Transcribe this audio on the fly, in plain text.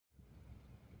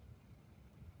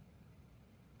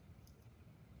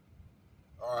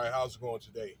All right, how's it going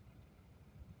today?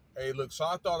 Hey, look, so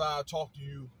I thought I'd talk to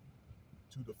you,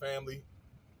 to the family,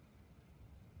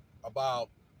 about,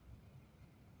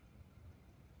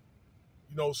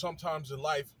 sometimes in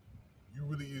life, you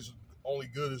really is only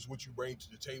good as what you bring to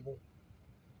the table.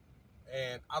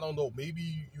 And I don't know,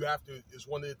 maybe you have to, it's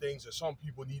one of the things that some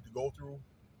people need to go through,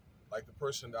 like the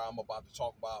person that I'm about to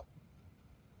talk about,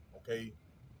 okay?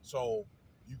 So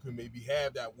you can maybe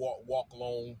have that walk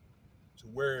alone to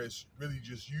where it's really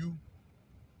just you,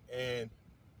 and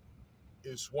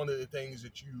it's one of the things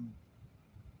that you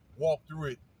walk through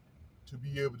it to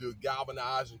be able to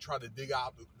galvanize and try to dig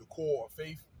out the core of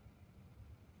faith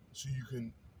so you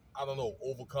can, I don't know,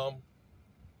 overcome.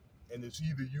 And it's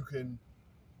either you can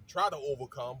try to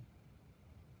overcome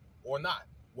or not.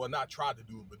 Well, not try to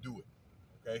do it, but do it.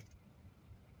 Okay?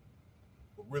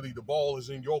 But really, the ball is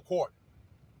in your court.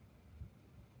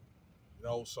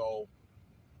 So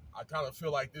I kind of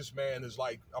feel like this man is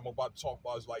like, I'm about to talk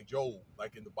about, is like Job,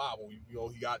 like in the Bible.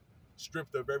 He got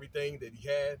stripped of everything that he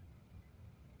had,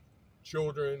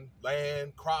 children,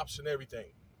 land, crops, and everything.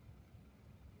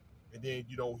 And then,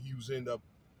 he was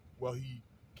he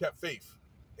kept faith.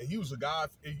 And he was a God,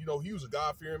 he was a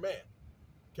God-fearing man.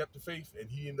 Kept the faith, and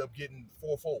he ended up getting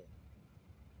fourfold.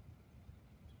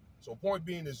 So point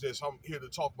being is this, I'm here to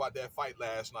talk about that fight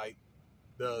last night,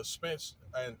 the Spence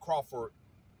and Crawford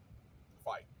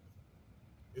fight.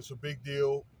 It's a big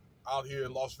deal out here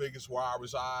in Las Vegas where I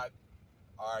reside.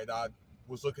 All right, I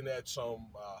was looking at some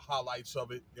highlights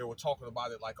of it. They were talking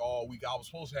about it like all week. I was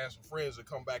supposed to have some friends that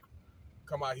come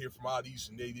out here from out east,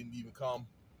 and they didn't even come.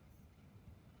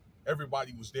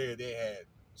 Everybody was there. They had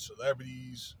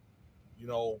celebrities,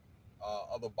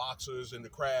 other boxers in the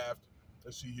craft.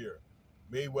 Let's see here.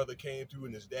 Mayweather came through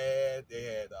and his dad. They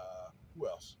had, who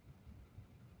else?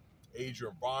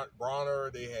 Adrian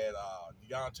Bronner. They had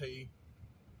Deontay.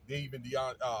 They even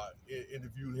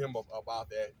interviewed him about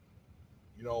that.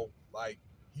 Like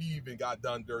he even got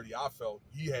done dirty. I felt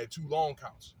he had 2 long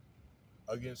counts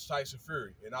against Tyson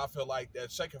Fury. And I felt like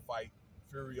that second fight,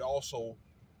 Fury also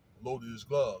loaded his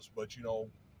gloves. But,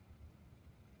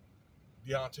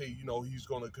 Deontay, he's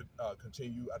going to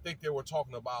continue. I think he was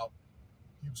talking about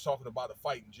a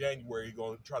fight in January he's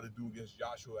going to try to do against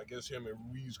Joshua. I guess him and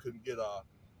Ruiz couldn't get a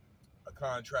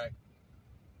contract.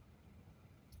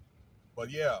 But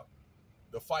yeah,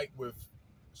 the fight with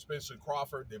Spence and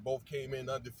Crawford, they both came in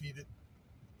undefeated.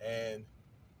 And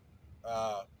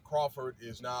Crawford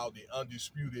is now the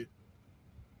undisputed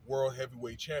world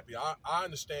heavyweight champion. I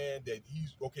understand that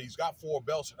he's got 4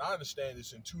 belts, and I understand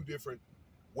it's in 2 different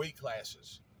weight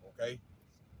classes, okay?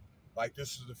 Like,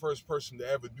 this is the first person to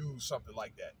ever do something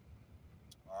like that,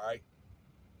 all right?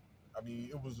 I mean,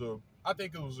 I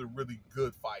think it was a really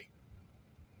good fight.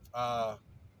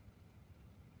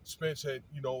 Spence had,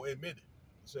 admitted.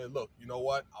 He said, look, you know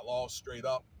what? I lost straight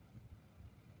up.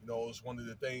 It's one of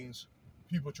the things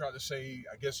people try to say,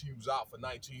 I guess he was out for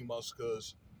 19 months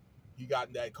because he got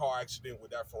in that car accident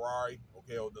with that Ferrari,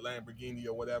 okay, or the Lamborghini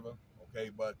or whatever, okay?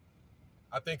 But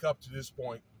I think up to this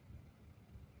point,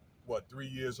 3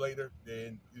 years later,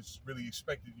 then it's really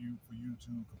expected for you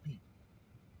to compete.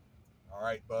 All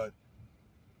right, but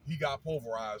he got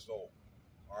pulverized though.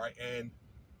 All right, and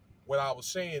what I was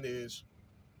saying is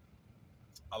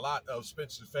a lot of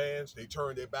Spence's fans, they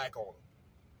turned their back on him.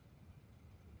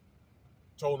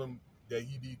 Told him that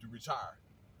he needed to retire.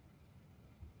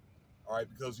 All right,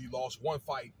 because he lost 1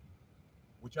 fight,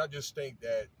 which I just think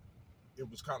that it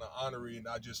was kind of honorary, and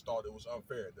I just thought it was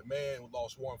unfair. The man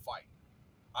lost 1 fight.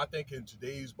 I think in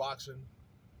today's boxing,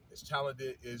 as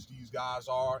talented as these guys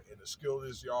are and as skilled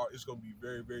as they are, it's going to be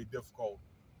very, very difficult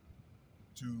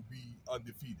to be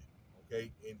undefeated,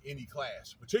 okay, in any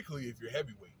class, particularly if you're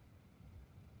heavyweight.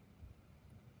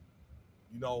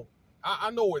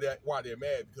 I know why they're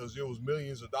mad, because there was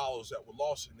millions of dollars that were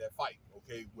lost in that fight,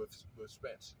 okay, with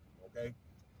Spence, okay?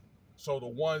 So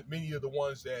many of the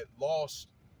ones that lost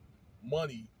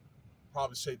money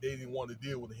probably said they didn't want to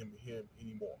deal with him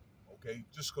anymore, okay,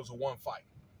 just because of 1 fight.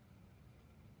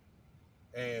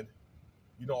 And,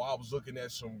 I was looking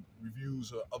at some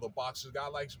reviews of other boxers, guy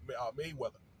like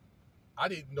Mayweather. I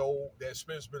didn't know that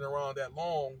Spence been around that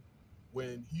long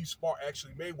when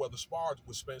Mayweather sparred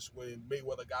with Spence when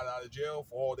Mayweather got out of jail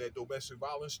for all that domestic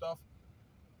violence stuff,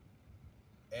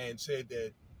 and said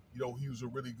that, he was a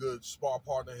really good spar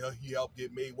partner. He helped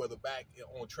get Mayweather back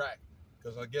on track,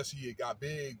 because I guess he had got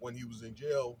big when he was in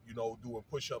jail, doing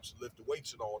push-ups, lifting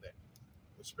weights and all that.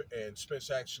 And Spence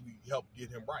actually helped get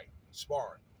him right,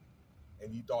 sparring.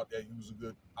 And he thought that he was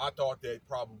I thought that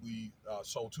probably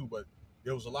so too, but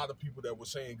there was a lot of people that were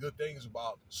saying good things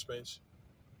about Spence.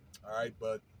 All right,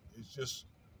 but it's just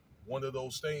one of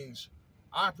those things.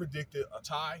 I predicted a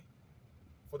tie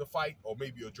for the fight or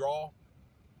maybe a draw.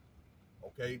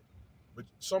 Okay, but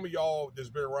some of y'all that's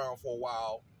been around for a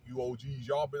while, you OGs,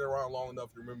 y'all been around long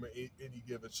enough to remember any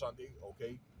given Sunday.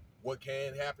 Okay, what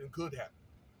can happen could happen.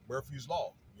 Murphy's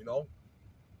Law, you know.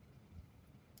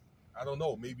 I don't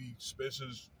know. Maybe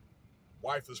Spencer's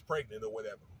wife is pregnant or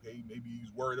whatever. Okay, maybe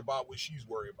he's worried about what she's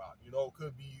worried about. You know, it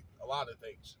could be a lot of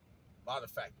things, a lot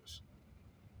of factors.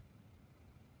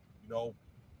 You know,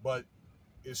 but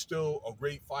it's still a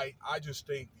great fight. I just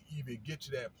think to even get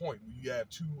to that point where you have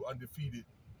two undefeated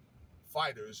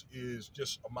fighters is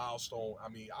just a milestone. I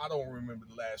mean, I don't remember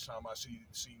the last time I seen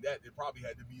that. It probably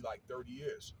had to be like 30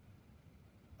 years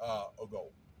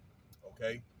ago.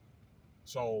 Okay,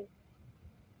 so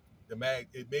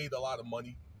it made a lot of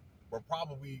money, but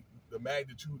probably the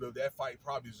magnitude of that fight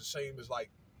probably is the same as like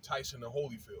Tyson and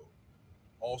Holyfield.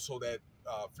 Also, that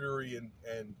Fury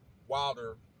and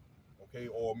Wilder, okay,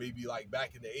 or maybe like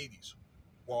back in the 80s,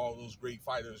 where all those great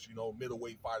fighters, you know,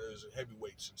 middleweight fighters and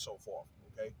heavyweights and so forth.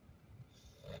 Okay,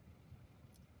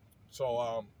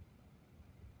 so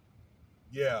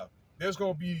yeah, there's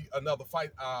gonna be another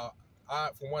fight.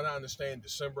 From what I understand,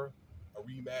 December, a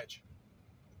rematch.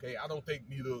 Okay, I don't think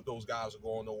neither of those guys are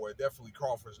going nowhere. Definitely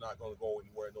Crawford's not going to go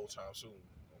anywhere no time soon.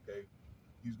 Okay,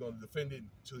 he's going to defend it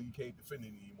until he can't defend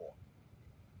it anymore.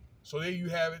 So there you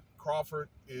have it. Crawford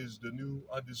is the new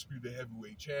undisputed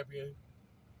heavyweight champion.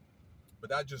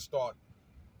 But I just thought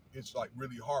it's like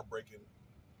really heartbreaking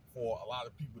for a lot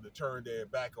of people to turn their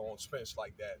back on Spence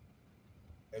like that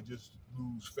and just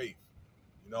lose faith.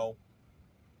 You know,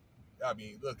 I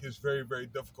mean, look, it's very, very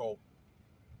difficult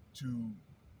to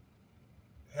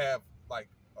have like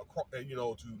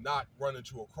to not run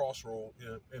into a crossroad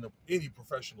in any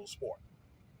professional sport.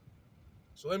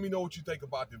 So let me know what you think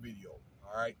about the video.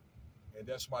 All right, and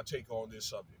that's my take on this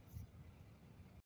subject.